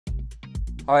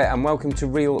Hi and welcome to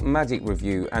Real Magic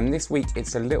Review, and this week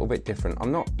it's a little bit different.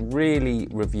 I'm not really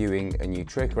reviewing a new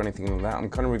trick or anything like that. I'm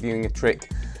kind of reviewing a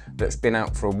trick that's been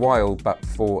out for a while but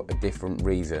for a different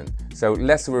reason. So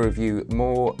less of a review,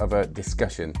 more of a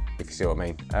discussion, if you see what I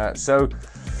mean. So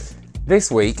this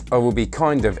week I will be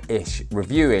kind of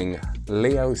reviewing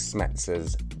Leo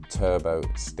Smetzer's Turbo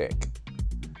Stick.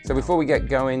 So before we get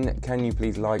going, can you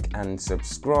please like and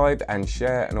subscribe and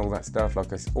share and all that stuff?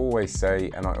 Like I always say,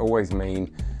 and I always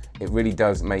mean, it really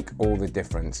does make all the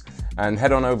difference. And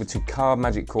head on over to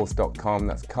cardmagiccourse.com,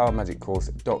 that's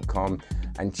cardmagiccourse.com,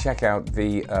 and check out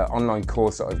the online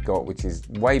course that I've got, which is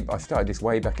I started this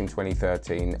way back in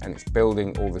 2013, and it's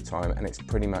building all the time, and it's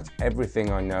pretty much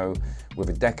everything I know with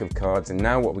a deck of cards. And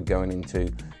now what we're going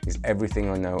into is everything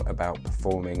I know about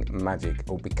performing magic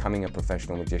or becoming a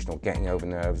professional magician or getting over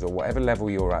nerves or whatever level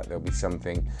you're at, there'll be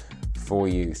something for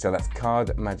you. So that's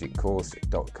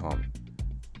cardmagiccourse.com.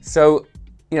 So,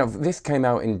 you know, this came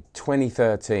out in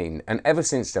 2013, and ever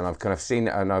since then I've kind of seen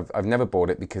it, and I've never bought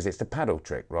it because it's the paddle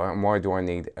trick, right? And why do I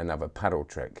need another paddle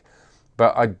trick?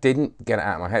 But I didn't get it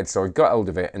out of my head, so I got hold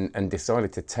of it and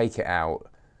decided to take it out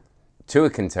to a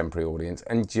contemporary audience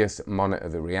and just monitor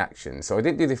the reaction. So I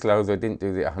didn't do this loads, I didn't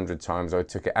do it 100 times. I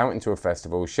took it out into a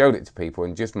festival, showed it to people,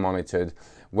 and just monitored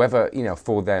whether, you know,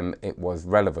 for them it was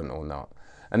relevant or not.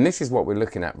 And this is what we're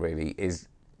looking at really, is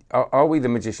are we the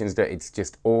magicians that it's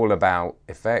just all about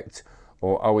effect,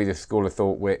 or are we the school of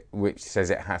thought which says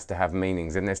it has to have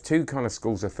meanings? And there's two kind of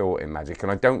schools of thought in magic, and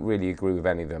I don't really agree with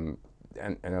any of them,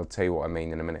 and I'll tell you what I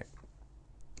mean in a minute.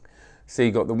 So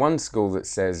you've got the one school that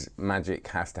says magic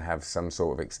has to have some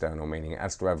sort of external meaning. It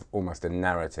has to have almost a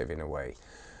narrative in a way,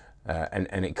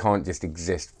 and it can't just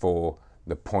exist for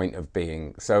the point of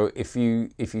being. So if you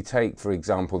take, for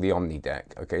example, the Omni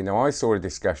deck, okay, now I saw a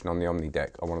discussion on the Omni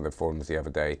deck on one of the forums the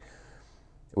other day,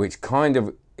 which kind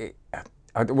of,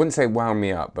 I wouldn't say wound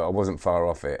me up, but I wasn't far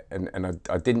off it, and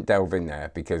I didn't delve in there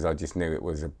because I just knew it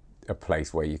was a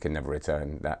place where you can never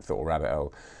return, that sort of rabbit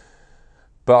hole.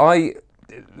 But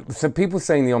so people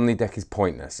saying the Omni deck is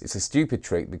pointless. It's a stupid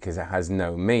trick because it has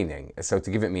no meaning. So to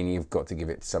give it meaning, you've got to give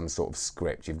it some sort of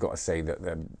script. You've got to say that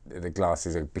the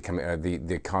glasses are becoming,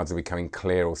 the cards are becoming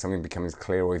clear, or something becomes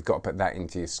clear, or you've got to put that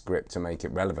into your script to make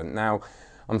it relevant. Now,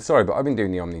 I'm sorry, but I've been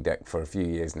doing the Omni deck for a few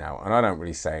years now, and I don't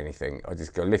really say anything. I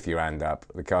just go, lift your hand up,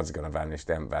 the cards are going to vanish,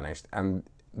 they haven't vanished, and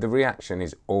the reaction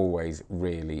is always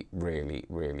really, really,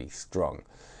 really strong.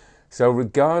 So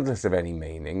regardless of any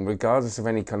meaning, regardless of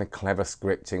any kind of clever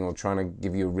scripting or trying to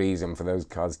give you a reason for those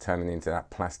cards turning into that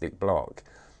plastic block,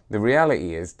 the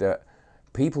reality is that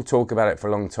people talk about it for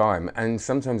a long time, and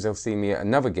sometimes they'll see me at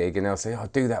another gig and they'll say, oh,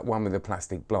 do that one with a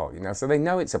plastic block, you know. So they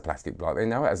know it's a plastic block, they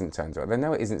know it hasn't turned out, they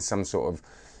know it isn't some sort of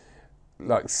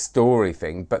like story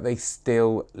thing, but they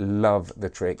still love the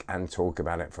trick and talk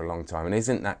about it for a long time. And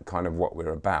isn't that kind of what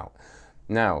we're about?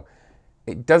 Now,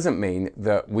 it doesn't mean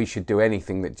that we should do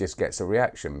anything that just gets a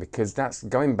reaction, because that's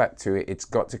going back to it. It's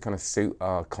got to kind of suit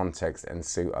our context and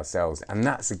suit ourselves. And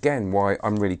that's again why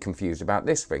I'm really confused about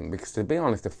this thing, because to be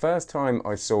honest, the first time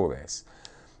I saw this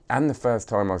and the first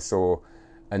time I saw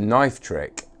a knife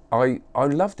trick, I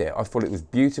loved it. I thought it was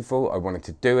beautiful. I wanted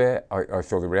to do it. I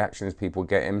saw the reactions people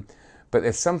getting. But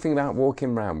there's something about walking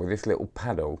around with this little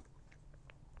paddle,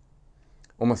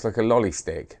 almost like a lolly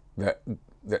stick, that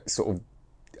sort of,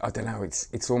 I don't know,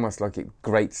 it's almost like it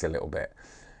grates a little bit.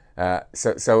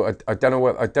 So I don't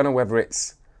know whether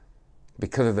it's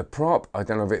because of the prop. I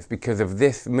don't know if it's because of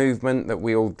this movement that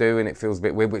we all do and it feels a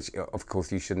bit weird, which of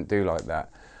course you shouldn't do like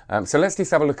that. So let's just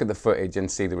have a look at the footage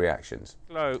and see the reactions.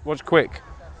 Slow, watch quick.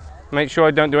 Make sure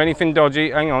I don't do anything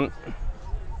dodgy. Hang on.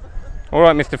 All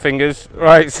right, Mr. Fingers.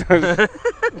 Right. So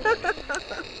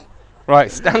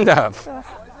right, stand up.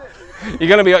 You're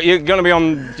gonna be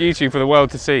on YouTube for the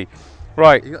world to see.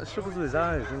 Right. He got struggles with his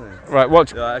eyes, isn't he? Right,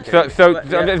 watch. Yeah, okay. So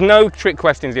there's no trick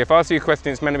questions here. If I ask you a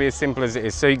question, it's meant to be as simple as it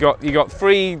is. So you got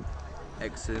three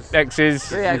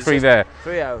X's and three there.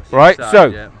 3 O's. Right, Inside, so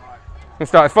yeah. let's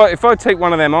start. If I take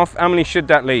one of them off, how many should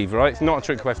that leave, right? It's not a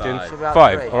trick question.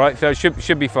 5, all right? So it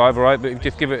should be 5, all right? But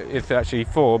just give it, it's actually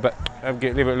 4, but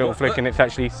leave it a little flick and it's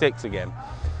actually 6 again.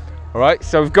 All right,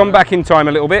 so we've gone back in time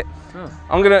a little bit.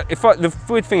 I'm gonna, the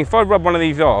weird thing, if I rub one of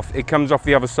these off, it comes off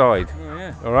the other side. Oh,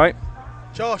 yeah. All right?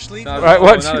 Josh, leave no, right,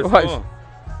 watch. No,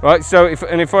 right, so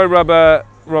if I rub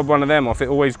one of them off, it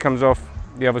always comes off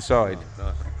the other side. Oh,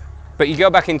 nice. But you go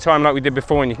back in time like we did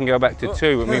before, and you can go back to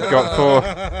 2, and we've got 4.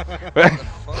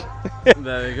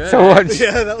 There you go. So watch.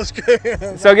 Yeah, that was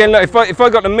good. So again, look, if I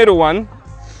got the middle one,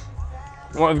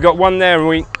 well, we've got one there,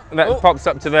 and that pops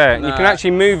up to there. And you can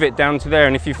actually move it down to there,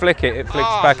 and if you flick it, it flicks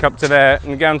back up to there,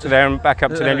 and down to there, and back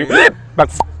up to there. And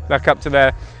back up to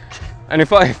there. And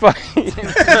if I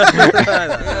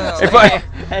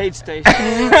aid station.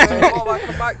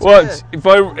 watch,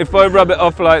 if I rub it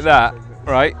off like that,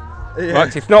 right? Yeah.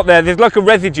 Right, it's not there. There's like a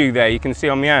residue there you can see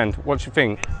on my hand. Watch your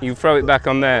thing. You throw it back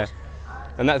on there,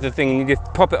 and that's the thing. And you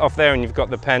just pop it off there, and you've got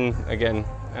the pen again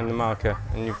and the marker,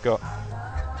 and you've got.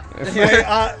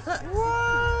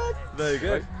 What? Very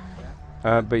good.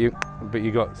 But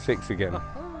you got 6 again. All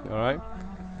right.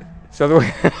 So the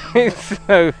way,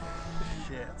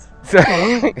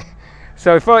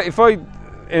 so if I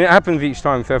and it happens each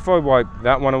time. So if I wipe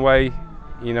that one away,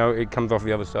 you know, it comes off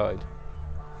the other side.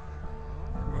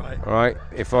 Right. All right.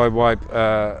 If I wipe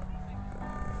that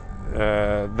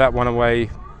one away,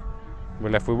 we're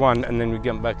left with 1, and then we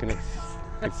get back and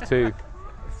it's 2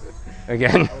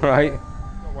 again, right?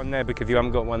 Got 1 there because you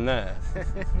haven't got 1 there,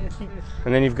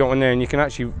 and then you've got 1 there, and you can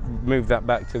actually move that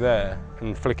back to there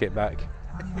and flick it back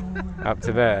up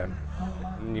to there,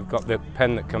 and you've got the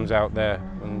pen that comes out there,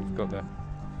 and you've got the.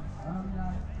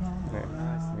 Yeah,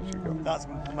 which you've got. That's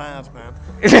mad, man.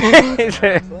 Is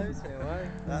it?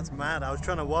 That's mad. I was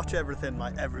trying to watch everything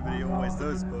like everybody always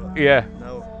does, but Yeah.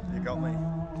 no, you got me.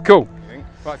 Cool.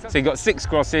 So you've got 6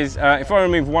 crosses. If I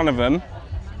remove 1 of them,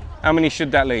 how many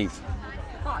should that leave?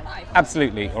 5.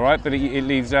 Absolutely, all right, but it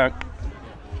leaves out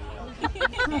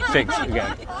 6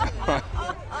 again.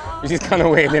 Which is kind of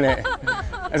weird, isn't it?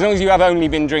 As long as you have only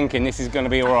been drinking, this is going to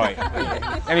be all right.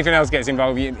 Anything else gets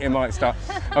involved, it might start.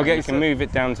 Okay, you can move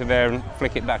it down to there and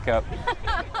flick it back up.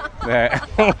 There.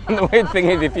 The weird thing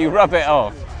is, if you rub it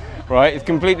off, right, it's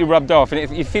completely rubbed off,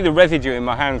 and you see the residue in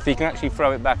my hand, so you can actually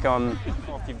throw it back on.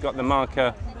 You've got the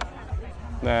marker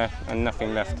there and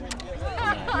nothing left.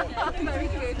 Very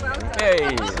good, well done.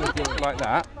 Hey, like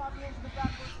that.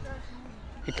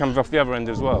 It comes off the other end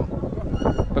as well.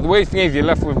 But the weird thing is, you're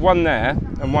left with 1 there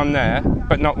and 1 there,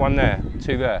 but not 1 there,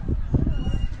 2 there.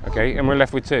 Okay, and we're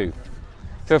left with 2.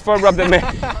 So if I rub them in,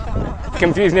 it's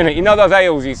confusing, isn't it? You know those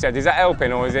ales you said, is that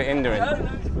helping or is it hindering?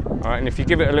 All right, and if you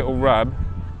give it a little rub,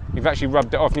 you've actually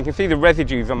rubbed it off, and you can see the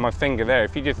residues on my finger there.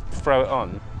 If you just throw it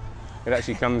on, it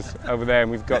actually comes over there,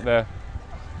 and we've got the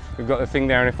thing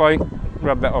there. And if I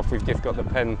rub that off, we've just got the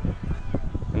pen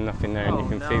and nothing there, and you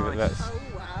can see that that's. Oh,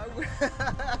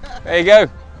 wow. There you go.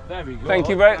 There we go. Thank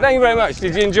you very much.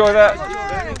 Did you enjoy that?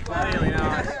 Really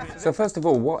nice. So first of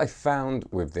all, what I found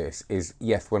with this is,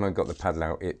 yes, when I got the paddle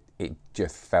out, it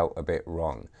just felt a bit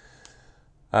wrong.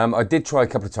 I did try a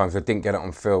couple of times. I didn't get it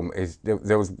on film. I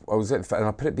was at and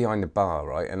I put it behind the bar,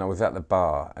 right? And I was at the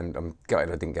bar, and I'm gutted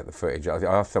I didn't get the footage. I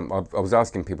was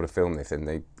asking people to film this, and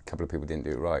a couple of people didn't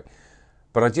do it right.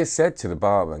 But I just said to the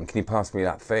barman, "Can you pass me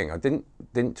that thing?" I didn't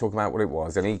talk about what it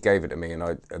was, and he gave it to me, and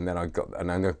then I got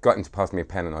him to pass me a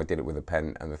pen, and I did it with a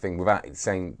pen and the thing without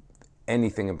saying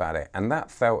anything about it, and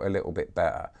that felt a little bit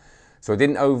better. So I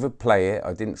didn't overplay it.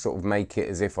 I didn't sort of make it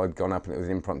as if I'd gone up and it was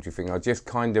an impromptu thing. I just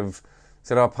kind of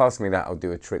said, "Oh, pass me that. I'll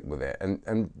do a trick with it."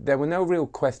 And there were no real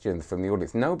questions from the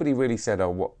audience. Nobody really said,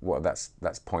 "Oh, what?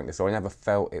 That's pointless." Or I never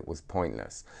felt it was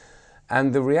pointless.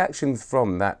 And the reactions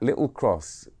from that little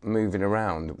cross moving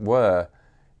around were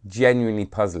genuinely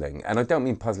puzzling. And I don't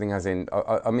mean puzzling as in,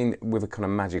 I mean with a kind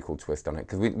of magical twist on it,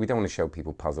 because we don't want to show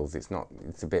people puzzles. It's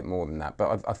a bit more than that.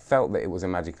 But I felt that it was a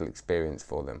magical experience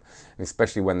for them, and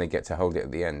especially when they get to hold it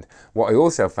at the end. What I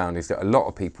also found is that a lot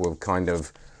of people have kind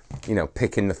of, you know,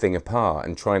 picking the thing apart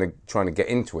and trying to get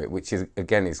into it, which is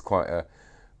again is quite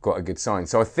a good sign.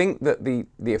 So I think that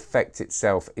the effect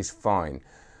itself is fine.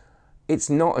 It's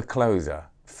not a closer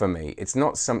for me. It's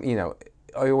not some, you know,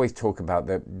 I always talk about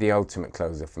the ultimate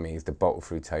closer for me is the bottle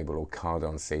through table or card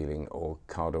on ceiling or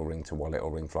card or ring to wallet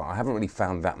or ring fly. I haven't really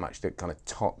found that much that kind of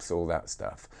tops all that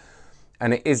stuff.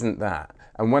 And it isn't that.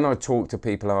 And when I talked to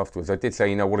people afterwards, I did say,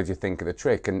 you know, what did you think of the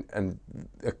trick? And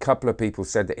a couple of people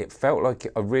said that it felt like,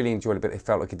 I really enjoyed it, but it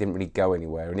felt like it didn't really go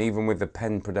anywhere. And even with the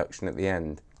pen production at the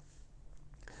end,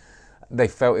 they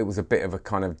felt it was a bit of a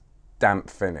kind of damp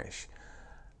finish.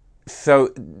 So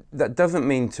that doesn't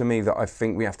mean to me that I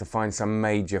think we have to find some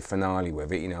major finale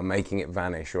with it, you know, making it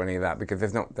vanish or any of that, because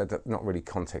that's not really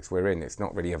context we're in. It's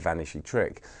not really a vanishy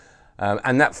trick.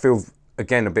 And that feels,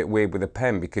 again, a bit weird with a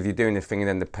pen, because you're doing this thing and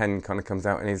then the pen kind of comes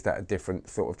out, and is that a different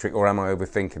sort of trick, or am I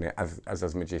overthinking it, as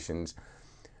us magicians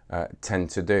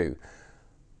tend to do?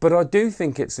 But I do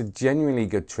think it's a genuinely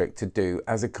good trick to do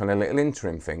as a kind of little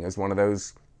interim thing, as one of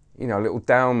those, you know, little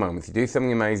down moments. You do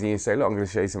something amazing, you say, look, I'm going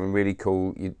to show you something really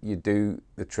cool, you do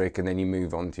the trick, and then you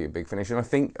move on to your big finish. And I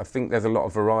think there's a lot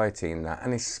of variety in that,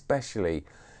 and especially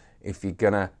if you're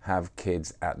going to have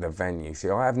kids at the venue. See,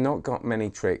 I have not got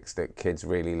many tricks that kids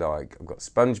really like. I've got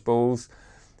sponge balls,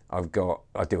 I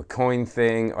do a coin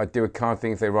thing, I do a card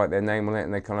thing if they write their name on it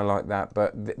and they kind of like that.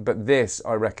 But this,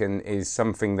 I reckon, is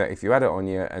something that if you had it on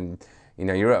you and you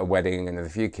know you're at a wedding and there's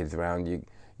a few kids around,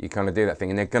 you kind of do that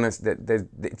thing, and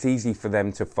it's easy for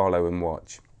them to follow and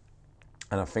watch.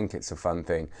 And I think it's a fun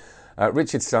thing.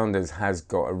 Richard Sanders has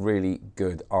got a really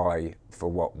good eye for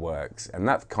what works, and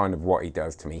that's kind of what he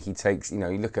does to me. He takes, you know,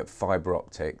 you look at fibre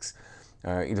optics.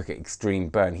 You look at extreme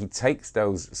burn. He takes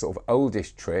those sort of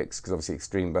oldish tricks, because obviously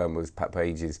extreme burn was Pat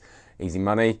Page's Easy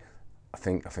Money. I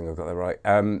think I've got that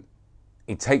right.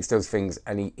 He takes those things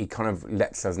and he kind of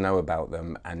lets us know about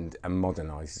them and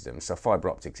modernises them. So fibre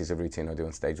optics is a routine I do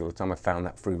on stage all the time. I found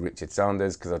that through Richard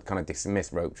Sanders, because I'd kind of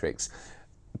dismissed rope tricks,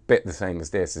 a bit the same as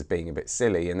this, as being a bit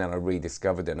silly, and then I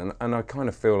rediscovered it. And I kind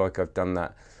of feel like I've done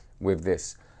that with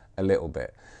this a little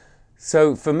bit.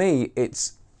 So for me,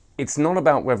 it's not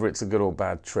about whether it's a good or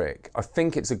bad trick. I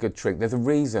think it's a good trick. There's a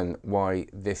reason why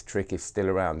this trick is still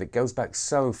around. It goes back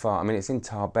so far. I mean, it's in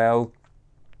Tarbell,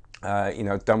 you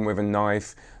know, done with a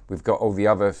knife. We've got all the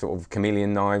other sort of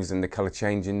chameleon knives and the colour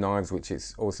changing knives, which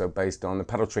it's also based on. The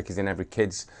paddle trick is in every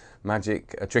kid's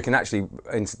magic trick. And actually,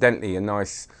 incidentally, a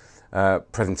nice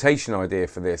presentation idea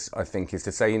for this, I think, is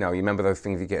to say, you know, you remember those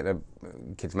things you get at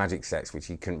kids' magic sets, which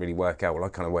you couldn't really work out? Well, I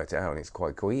kind of worked it out and it's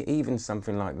quite cool. Even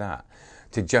something like that,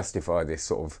 to justify this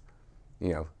sort of,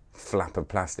 you know, flap of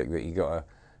plastic that you got to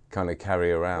kind of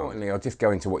carry around. I'll just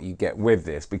go into what you get with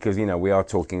this, because, you know, we are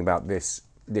talking about this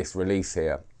release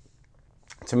here.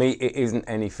 To me, it isn't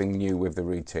anything new with the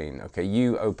routine. Okay,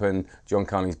 you open John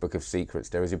Carney's Book of Secrets,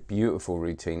 there is a beautiful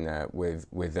routine there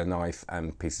with a knife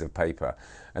and pieces of paper,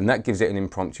 and that gives it an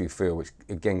impromptu feel, which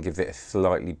again gives it a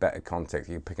slightly better context.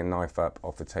 You pick a knife up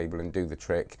off the table and do the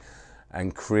trick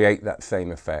and create that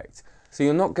same effect. So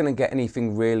you're not going to get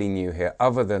anything really new here,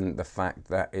 other than the fact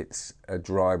that it's a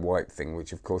dry white thing,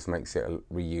 which of course makes it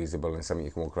reusable and something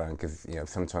you can walk around, because, you know,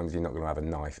 sometimes you're not going to have a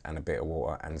knife and a bit of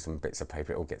water and some bits of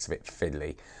paper. It all gets a bit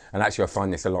fiddly. And actually I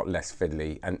find this a lot less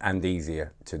fiddly and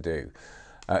easier to do.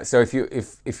 So if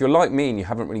you're like me and you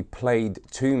haven't really played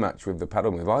too much with the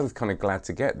paddle move, I was kind of glad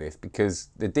to get this, because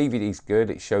the DVD's good.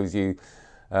 It shows you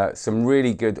some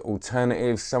really good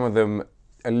alternatives, some of them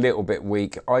a little bit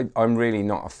weak. I'm really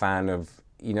not a fan of,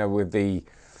 you know, with the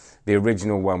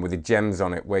original one with the gems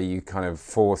on it, where you kind of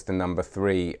force the number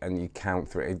 3 and you count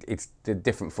through it. It's the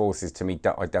different forces, to me,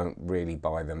 that I don't really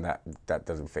buy them. That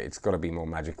doesn't fit. It's got to be more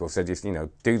magical. So just, you know,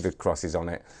 do the crosses on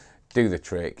it, do the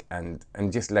trick, and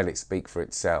just let it speak for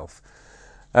itself.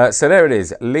 So there it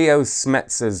is, Leo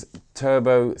Smetzer's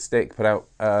Turbo Stick, put out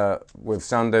with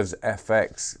Sanders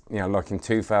FX, you know, like in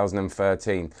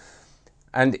 2013.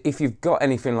 And if you've got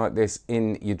anything like this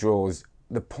in your drawers,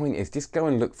 the point is just go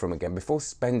and look for them again before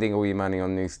spending all your money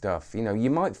on new stuff. You know, you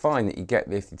might find that you get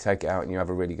this, you take it out and you have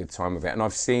a really good time with it. And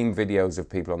I've seen videos of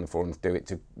people on the forums do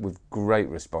it with great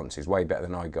responses, way better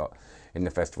than I got in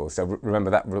the festival. So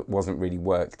remember, that wasn't really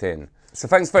worked in. So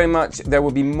thanks very much. There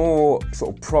will be more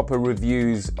sort of proper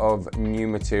reviews of new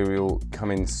material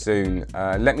coming soon.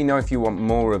 Let me know if you want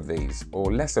more of these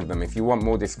or less of them. If you want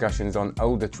more discussions on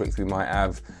older tricks we might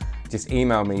have, just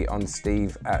email me on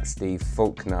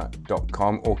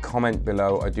steve@stevefaulkner.com or comment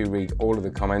below. I do read all of the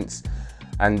comments,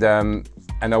 and I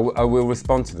will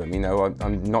respond to them. You know,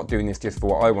 I'm not doing this just for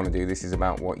what I want to do. This is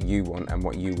about what you want and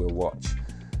what you will watch.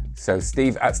 So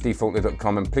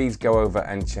steve@stevefaulkner.com, and please go over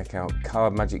and check out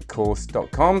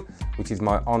cardmagiccourse.com, which is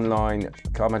my online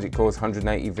card magic course,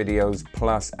 180 videos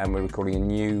plus, and we're recording a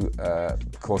new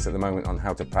course at the moment on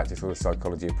how to practice, all the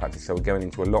psychology of practice. So we're going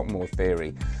into a lot more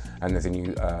theory, and there's a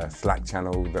new Slack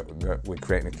channel that we're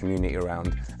creating a community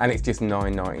around, and it's just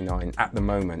 $9.99 at the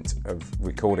moment of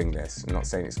recording this. I'm not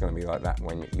saying it's going to be like that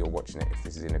when you're watching it, if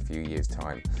this is in a few years'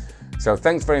 time. So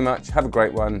thanks very much, have a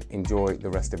great one, enjoy the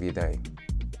rest of your day.